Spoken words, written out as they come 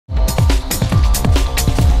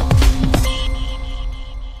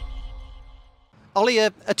Ollie,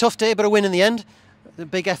 a tough day, but a win in the end. A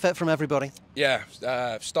big effort from everybody. Yeah,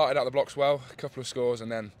 started out the blocks well, a couple of scores,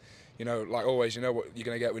 and then, like always, you know what you're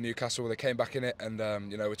going to get with Newcastle. They came back in it, and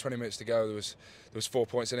with 20 minutes to go, there was 4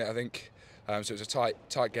 points in it, I think. So it was a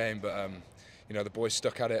tight game, but the boys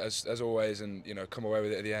stuck at it as always, and come away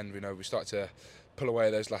with it at the end. We started to pull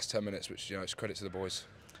away those last 10 minutes, which it's credit to the boys.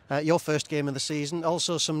 Your first game of the season,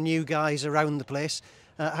 also some new guys around the place.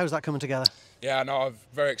 How's that coming together? Yeah, no, I'm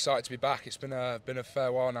very excited to be back. It's been a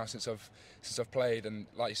fair while now since I've played, and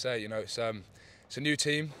like you say, it's a new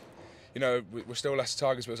team. We're still Leicester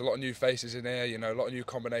Tigers, but there's a lot of new faces in here. A lot of new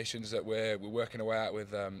combinations that we're working away at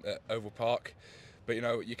with at Oval Park. But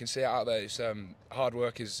you can see it out there. It's hard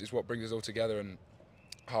work is what brings us all together, and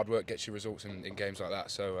hard work gets you results in games like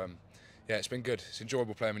that. So. Yeah, it's been good. It's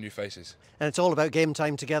enjoyable playing with new faces. And it's all about game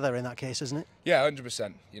time together in that case, isn't it? Yeah,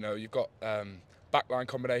 100%. You've got backline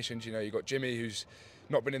combinations. You've got Jimmy, who's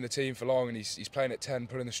not been in the team for long, and he's playing at 10,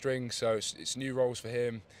 pulling the strings. So it's new roles for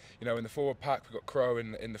him. In the forward pack, we've got Crow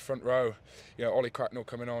in the front row. Ollie Chessum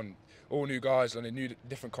coming on. All new guys learning new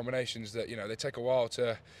different combinations that they take a while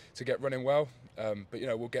to get running well. But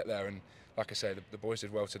we'll get there. And like I say, the boys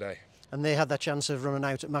did well today. And they had that chance of running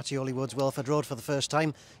out at Mattioli Woods Welford Road for the first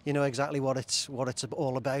time. You know exactly what it's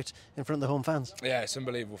all about in front of the home fans. Yeah, it's an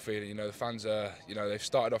unbelievable feeling. The fans are, they've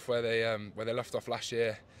started off where they left off last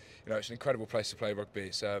year. It's an incredible place to play rugby.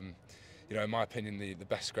 It's, in my opinion, the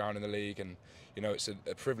best ground in the league, and it's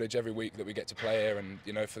a privilege every week that we get to play here.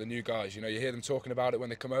 And for the new guys, you hear them talking about it when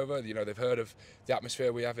they come over. They've heard of the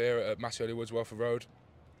atmosphere we have here at Mattioli Woods Welford Road,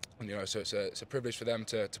 and so it's a privilege for them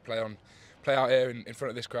to play out here in front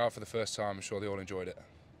of this crowd for the first time. I'm sure they all enjoyed it.